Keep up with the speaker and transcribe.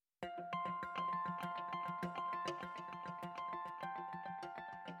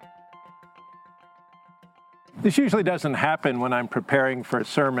This usually doesn't happen when I'm preparing for a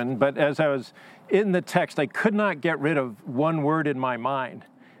sermon, but as I was in the text, I could not get rid of one word in my mind.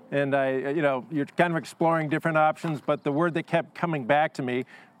 And you're kind of exploring different options, but the word that kept coming back to me,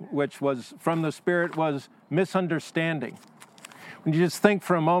 which was from the Spirit, was misunderstanding. When you just think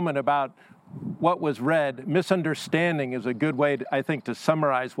for a moment about what was read, misunderstanding is a good way, I think, to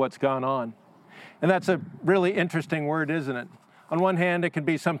summarize what's gone on. And that's a really interesting word, isn't it? On one hand, it can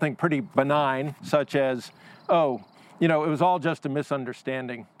be something pretty benign, such as, it was all just a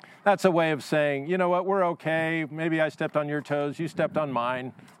misunderstanding. That's a way of saying, you know what, we're okay. Maybe I stepped on your toes, you stepped on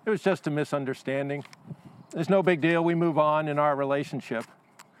mine. It was just a misunderstanding. There's no big deal. We move on in our relationship.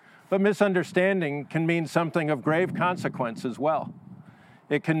 But misunderstanding can mean something of grave consequence as well.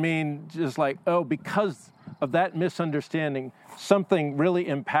 It can mean just like, because of that misunderstanding, something really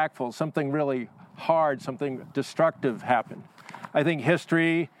impactful, something really hard, something destructive happened. I think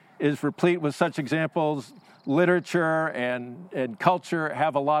history is replete with such examples. Literature and culture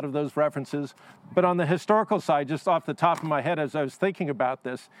have a lot of those references. But on the historical side, just off the top of my head, as I was thinking about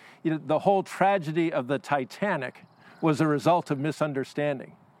this, the whole tragedy of the Titanic was a result of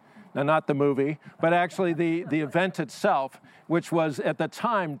misunderstanding. Now, not the movie, but actually the event itself, which was at the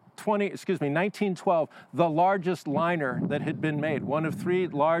time, 1912, the largest liner that had been made, one of 3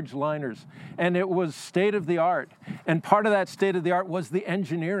 large liners. And it was state of the art. And part of that state of the art was the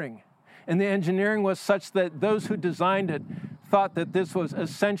engineering. And the engineering was such that those who designed it thought that this was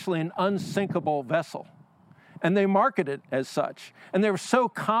essentially an unsinkable vessel. And they marketed it as such. And they were so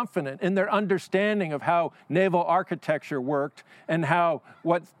confident in their understanding of how naval architecture worked and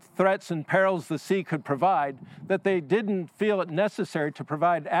what threats and perils the sea could provide, that they didn't feel it necessary to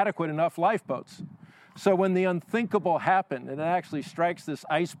provide adequate enough lifeboats. So when the unthinkable happened, and it actually strikes this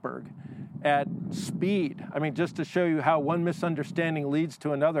iceberg at speed, just to show you how one misunderstanding leads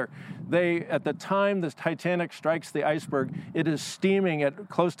to another. At the time the Titanic strikes the iceberg, it is steaming at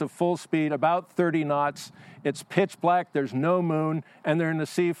close to full speed, about 30 knots. It's pitch black, there's no moon, and they're in a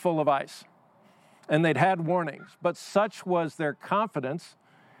sea full of ice. And they'd had warnings, but such was their confidence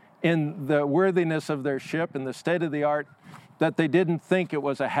in the worthiness of their ship and the state of the art that they didn't think it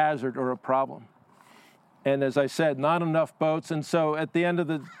was a hazard or a problem. And as I said, not enough boats. And so at the end of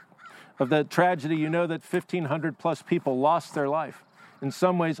the tragedy, you know that 1,500 plus people lost their life, in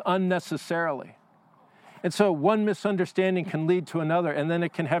some ways unnecessarily. And so one misunderstanding can lead to another, and then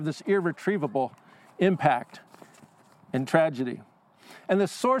it can have this irretrievable impact and tragedy. And the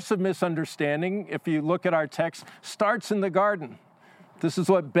source of misunderstanding, if you look at our text, starts in the garden. This is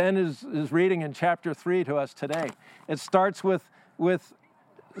what Ben is reading in chapter 3 to us today. It starts with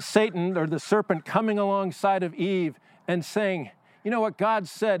Satan, or the serpent, coming alongside of Eve and saying, what God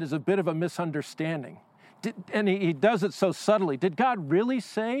said is a bit of a misunderstanding. And he does it so subtly. Did God really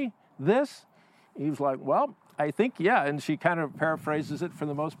say this? Eve's like, well, I think, yeah. And she kind of paraphrases it for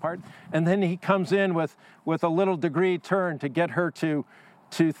the most part. And then he comes in with a little degree turn to get her to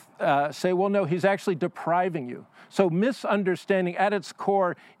say, well, no, he's actually depriving you. So misunderstanding at its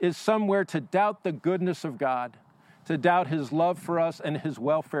core is somewhere to doubt the goodness of God, to doubt his love for us and his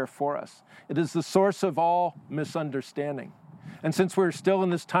welfare for us. It is the source of all misunderstanding. And since we're still in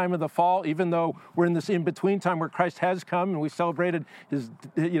this time of the fall, even though we're in this in-between time where Christ has come and we celebrated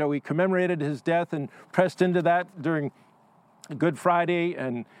we commemorated his death and pressed into that during Good Friday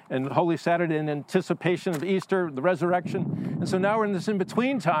and Holy Saturday in anticipation of Easter, the resurrection. And so now we're in this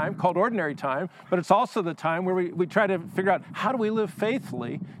in-between time called ordinary time, but it's also the time where we try to figure out how do we live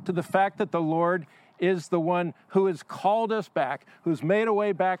faithfully to the fact that the Lord is the one who has called us back, who's made a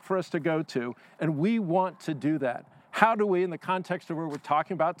way back for us to go to, and we want to do that. How do we, in the context of what we're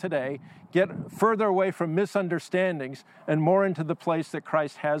talking about today, get further away from misunderstandings and more into the place that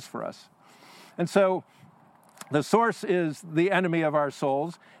Christ has for us? And so the source is the enemy of our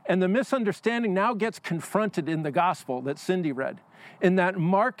souls, and the misunderstanding now gets confronted in the gospel that Cindy read. In that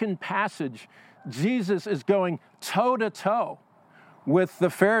Markan passage, Jesus is going toe-to-toe with the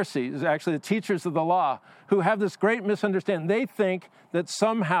Pharisees, actually the teachers of the law, who have this great misunderstanding. They think that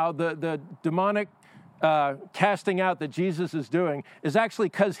somehow the demonic casting out that Jesus is doing is actually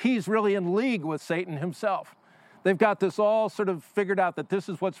because he's really in league with Satan himself. They've got this all sort of figured out that this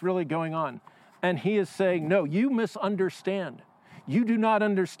is what's really going on. And he is saying, no, you misunderstand. You do not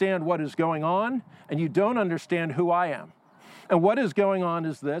understand what is going on, and you don't understand who I am. And what is going on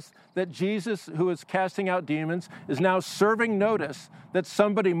is this, that Jesus, who is casting out demons, is now serving notice that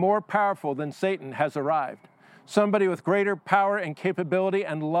somebody more powerful than Satan has arrived. Somebody with greater power and capability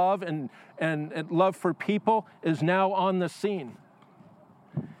and love and love for people is now on the scene.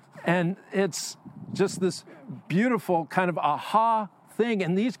 And it's just this beautiful kind of aha thing.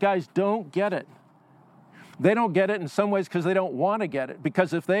 And these guys don't get it. They don't get it in some ways because they don't want to get it.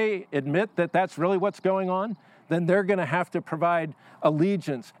 Because if they admit that that's really what's going on, then they're going to have to provide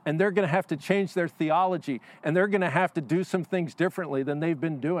allegiance, and they're going to have to change their theology, and they're going to have to do some things differently than they've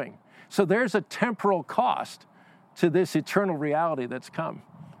been doing. So there's a temporal cost to this eternal reality that's come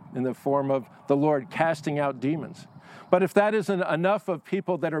in the form of the Lord casting out demons. But if that isn't enough of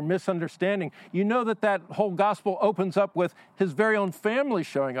people that are misunderstanding, you know that whole gospel opens up with his very own family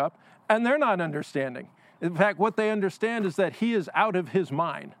showing up, and they're not understanding. In fact, what they understand is that he is out of his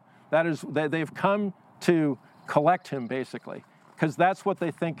mind. That is, they've come to collect him, basically, because that's what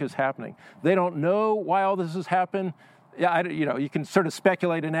they think is happening. They don't know why all this has happened. Yeah, you can sort of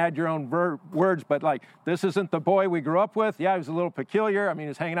speculate and add your own words, but like, this isn't the boy we grew up with. Yeah, he was a little peculiar. I mean, he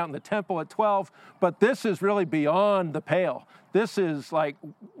was hanging out in the temple at 12, but this is really beyond the pale. This is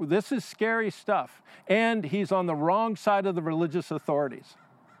scary stuff. And he's on the wrong side of the religious authorities.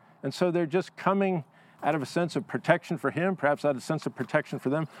 And so they're just coming out of a sense of protection for him, perhaps out of a sense of protection for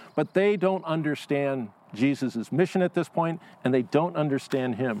them, but they don't understand Jesus' mission at this point, and they don't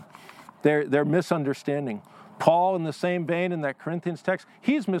understand him. They're misunderstanding. Paul, in the same vein in that Corinthians text,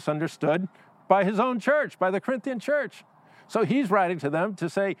 he's misunderstood by his own church, by the Corinthian church. So he's writing to them to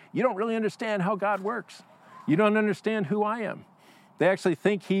say, you don't really understand how God works. You don't understand who I am. They actually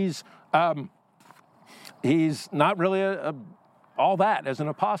think he's not really all that as an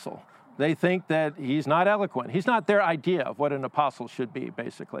apostle. They think that he's not eloquent. He's not their idea of what an apostle should be,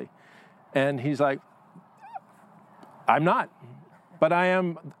 basically. And he's like, I'm not. But I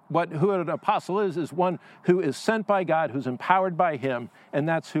am, who an apostle is one who is sent by God, who's empowered by him, and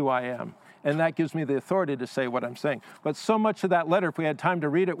that's who I am. And that gives me the authority to say what I'm saying. But so much of that letter, if we had time to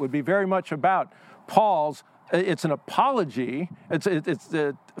read it, would be very much about Paul's. It's an apology. It's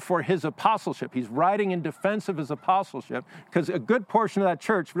for his apostleship. He's writing in defense of his apostleship because a good portion of that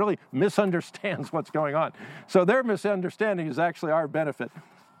church really misunderstands what's going on. So their misunderstanding is actually our benefit.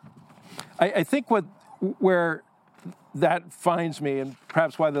 I think where that finds me, and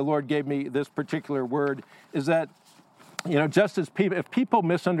perhaps why the Lord gave me this particular word, is that, just as if people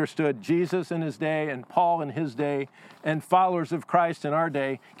misunderstood Jesus in his day and Paul in his day and followers of Christ in our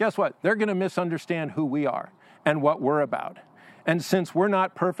day, guess what? They're going to misunderstand who we are and what we're about. And since we're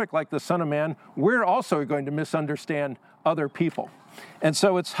not perfect like the Son of Man, we're also going to misunderstand other people. And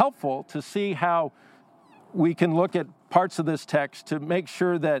so it's helpful to see how we can look at parts of this text to make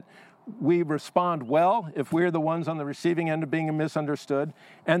sure that we respond well if we're the ones on the receiving end of being misunderstood,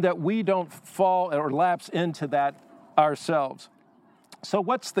 and that we don't fall or lapse into that ourselves. So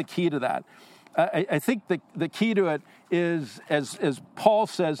what's the key to that? I think the key to it is, as Paul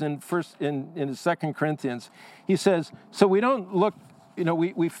says in 2 Corinthians, he says, so we don't look,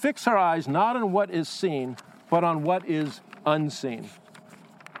 we fix our eyes not on what is seen, but on what is unseen.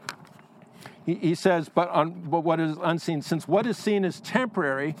 He says, but what is unseen, since what is seen is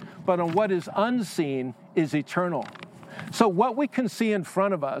temporary, but on what is unseen is eternal. So what we can see in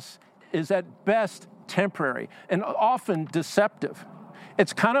front of us is at best temporary and often deceptive.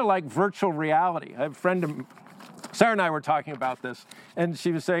 It's kind of like virtual reality. I have a friend, Sarah and I were talking about this, and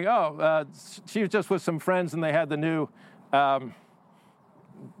she was saying, she was just with some friends, and they had the new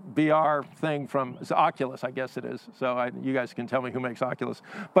VR thing from Oculus, I guess it is. So you guys can tell me who makes Oculus.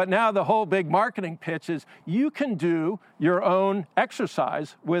 But now the whole big marketing pitch is you can do your own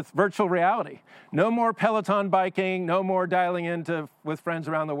exercise with virtual reality. No more Peloton biking, no more dialing in with friends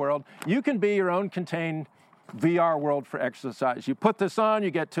around the world. You can be your own contained VR world for exercise. You put this on,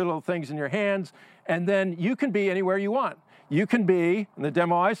 you get two little things in your hands, and then you can be anywhere you want. You can be, in the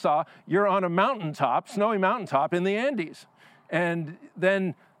demo I saw, you're on a mountaintop, snowy mountaintop in the Andes. And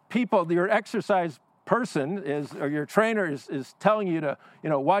then your exercise person or your trainer is telling you to,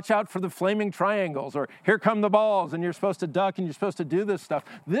 watch out for the flaming triangles, or here come the balls, and you're supposed to duck, and you're supposed to do this stuff.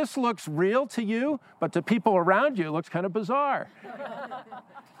 This looks real to you, but to people around you, it looks kind of bizarre.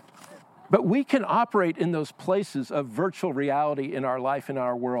 But we can operate in those places of virtual reality in our life, in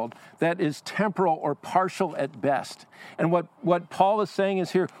our world, that is temporal or partial at best. And what Paul is saying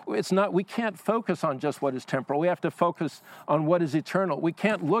is here, we can't focus on just what is temporal. We have to focus on what is eternal. We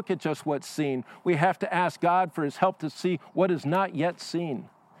can't look at just what's seen. We have to ask God for his help to see what is not yet seen.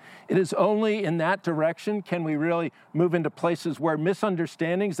 It is only in that direction can we really move into places where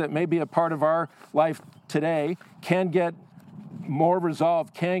misunderstandings that may be a part of our life today can get more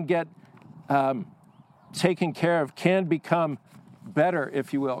resolved, can get taken care of, can become better,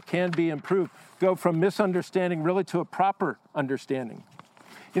 if you will, can be improved, go from misunderstanding really to a proper understanding.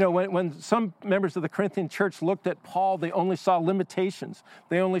 When some members of the Corinthian church looked at Paul, they only saw limitations.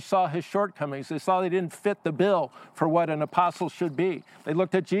 They only saw his shortcomings. They saw they didn't fit the bill for what an apostle should be. They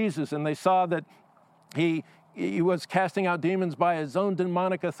looked at Jesus and they saw that he was casting out demons by his own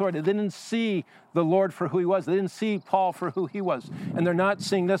demonic authority. They didn't see the Lord for who he was. They didn't see Paul for who he was. And they're not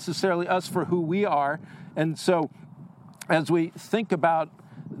seeing necessarily us for who we are. And so as we think about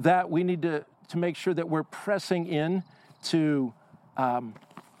that, we need to make sure that we're pressing in to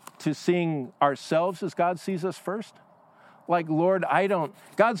seeing ourselves as God sees us first. Like, Lord,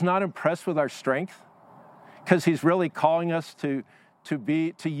 God's not impressed with our strength, because he's really calling us to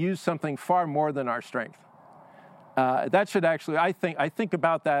use something far more than our strength. That should actually, I think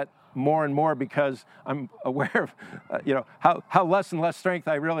about that more and more, because I'm aware of, how less and less strength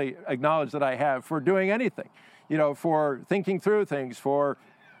I really acknowledge that I have for doing anything, for thinking through things, for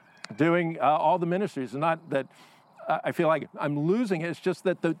doing all the ministries. And not that I feel like I'm losing it. It's just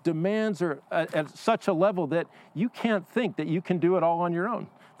that the demands are at such a level that you can't think that you can do it all on your own.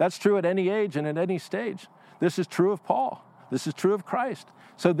 That's true at any age and at any stage. This is true of Paul. This is true of Christ.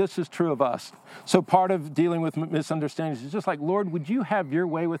 So this is true of us. So part of dealing with misunderstandings is just like, Lord, would you have your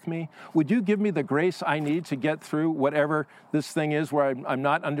way with me? Would you give me the grace I need to get through whatever this thing is where I'm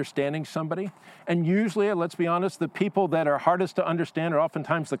not understanding somebody? And usually, let's be honest, the people that are hardest to understand are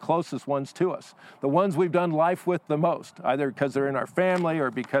oftentimes the closest ones to us. The ones we've done life with the most, either because they're in our family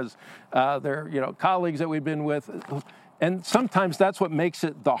or because they're colleagues that we've been with. And sometimes that's what makes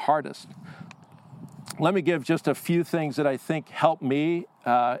it the hardest. Let me give just a few things that I think help me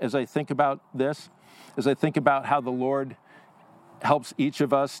as I think about this, as I think about how the Lord helps each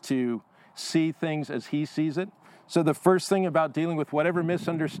of us to see things as he sees it. So the first thing about dealing with whatever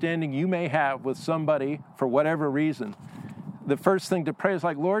misunderstanding you may have with somebody for whatever reason, the first thing to pray is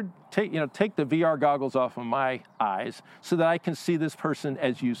like, Lord, take the VR goggles off of my eyes so that I can see this person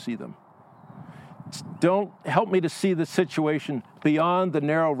as you see them. Don't help me to see the situation beyond the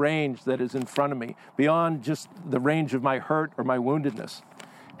narrow range that is in front of me, beyond just the range of my hurt or my woundedness.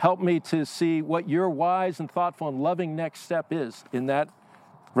 Help me to see what your wise and thoughtful and loving next step is in that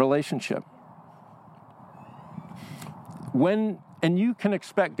relationship. And you can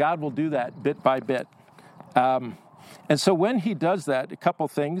expect God will do that bit by bit. And so when he does that, a couple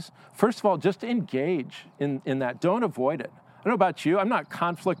things. First of all, just engage in that. Don't avoid it. I don't know about you. I'm not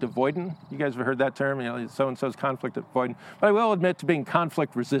conflict avoidant. You guys have heard that term, so-and-so's conflict avoidant. But I will admit to being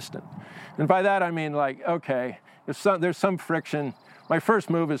conflict resistant. And by that, I mean, like, okay, if there's some friction, my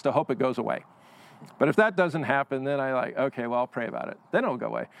first move is to hope it goes away. But if that doesn't happen, then okay, well, I'll pray about it. Then it'll go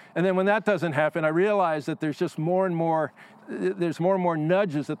away. And then when that doesn't happen, I realize that there's just more and more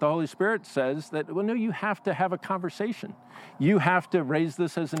nudges that the Holy Spirit says that, well, no, you have to have a conversation. You have to raise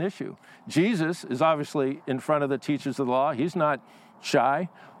this as an issue. Jesus is obviously in front of the teachers of the law. He's not shy.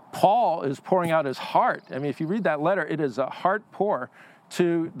 Paul is pouring out his heart. I mean, if you read that letter, it is a heart pour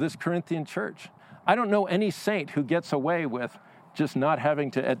to this Corinthian church. I don't know any saint who gets away with just not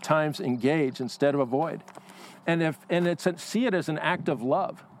having to, at times, engage instead of avoid. See it as an act of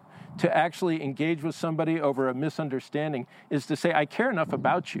love. To actually engage with somebody over a misunderstanding is to say, I care enough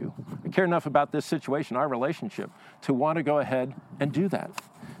about you, I care enough about this situation, our relationship, to want to go ahead and do that.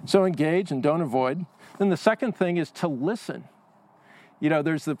 So engage and don't avoid. Then the second thing is to listen.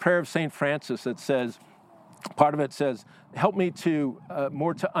 There's the prayer of St. Francis that says, part of it says, help me to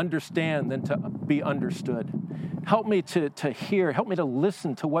more to understand than to be understood. Help me to hear, help me to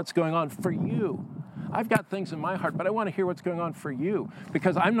listen to what's going on for you. I've got things in my heart, but I want to hear what's going on for you,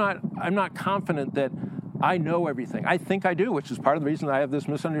 because I'm not confident that I know everything. I think I do, which is part of the reason I have this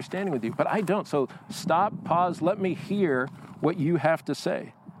misunderstanding with you, but I don't. So stop, pause, let me hear what you have to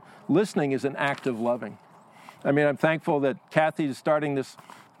say. Listening is an act of loving. I mean, I'm thankful that Kathy's starting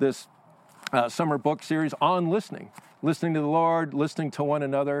this summer book series on listening to the Lord, listening to one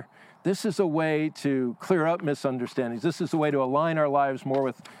another. This is a way to clear up misunderstandings. This is a way to align our lives more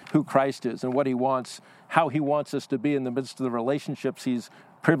with who Christ is and what he wants, how he wants us to be in the midst of the relationships he's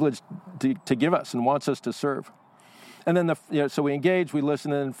privileged to give us and wants us to serve. And then so we engage, we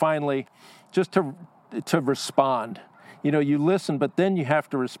listen, and then finally, just to respond. You listen, but then you have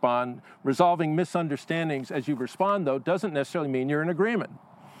to respond. Resolving misunderstandings as you respond, though, doesn't necessarily mean you're in agreement.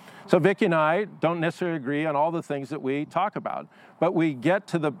 So Vicki and I don't necessarily agree on all the things that we talk about, but we get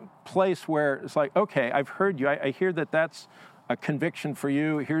to the place where it's like, okay, I've heard you. I hear that that's a conviction for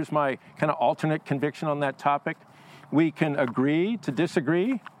you. Here's my kind of alternate conviction on that topic. We can agree to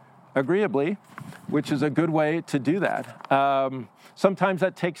disagree agreeably, which is a good way to do that. Sometimes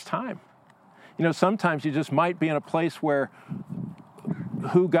that takes time. Sometimes you just might be in a place where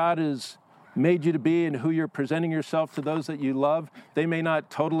who God is made you to be and who you're presenting yourself to those that you love. They may not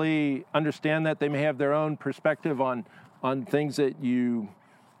totally understand that. They may have their own perspective on things that you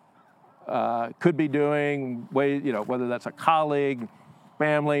could be doing, whether that's a colleague,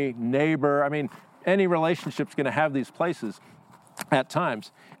 family, neighbor. I mean, any relationship's going to have these places at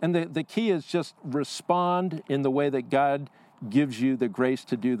times. And the key is just respond in the way that God gives you the grace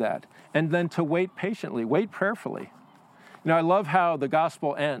to do that. And then to wait patiently, wait prayerfully. I love how the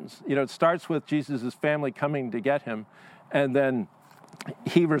gospel ends. It starts with Jesus' family coming to get him, and then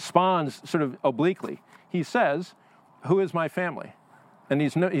he responds sort of obliquely. He says, "Who is my family?" And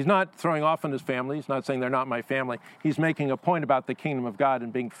he's not throwing off on his family. He's not saying they're not my family. He's making a point about the kingdom of God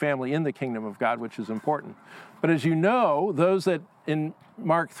and being family in the kingdom of God, which is important. But as you know, those that in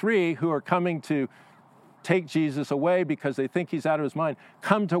Mark 3 who are coming to take Jesus away because they think he's out of his mind,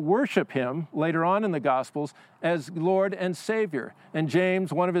 come to worship him later on in the Gospels as Lord and Savior. And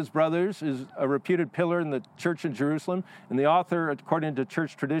James, one of his brothers, is a reputed pillar in the church in Jerusalem, and the author, according to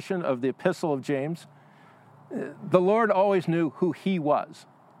church tradition, of the Epistle of James. The Lord always knew who he was.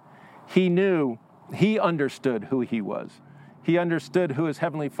 He understood who he was. He understood who his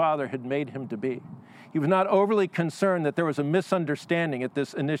heavenly Father had made him to be. He was not overly concerned that there was a misunderstanding at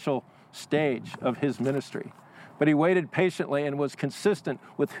this initial stage of his ministry. But he waited patiently and was consistent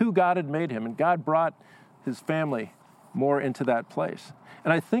with who God had made him. And God brought his family more into that place.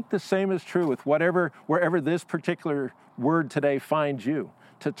 And I think the same is true with wherever this particular word today finds you,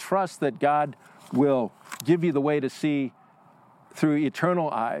 to trust that God will give you the way to see through eternal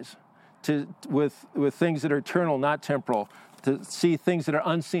eyes, with things that are eternal, not temporal, to see things that are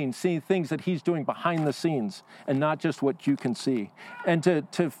unseen, see things that he's doing behind the scenes and not just what you can see. And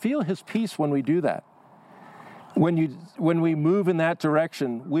to feel his peace when we do that. When we move in that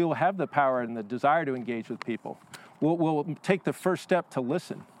direction, we will have the power and the desire to engage with people. We'll take the first step to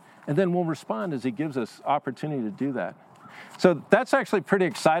listen, and then we'll respond as he gives us opportunity to do that. So that's actually pretty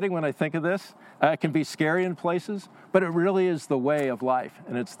exciting when I think of this. It can be scary in places, but it really is the way of life,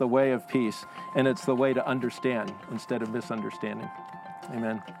 and it's the way of peace, and it's the way to understand instead of misunderstanding.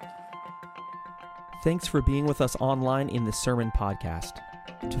 Amen. Thanks for being with us online in the Sermon Podcast.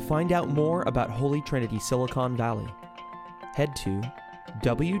 To find out more about Holy Trinity Silicon Valley, head to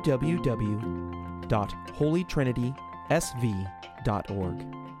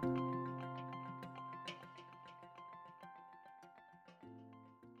www.holytrinitysv.org.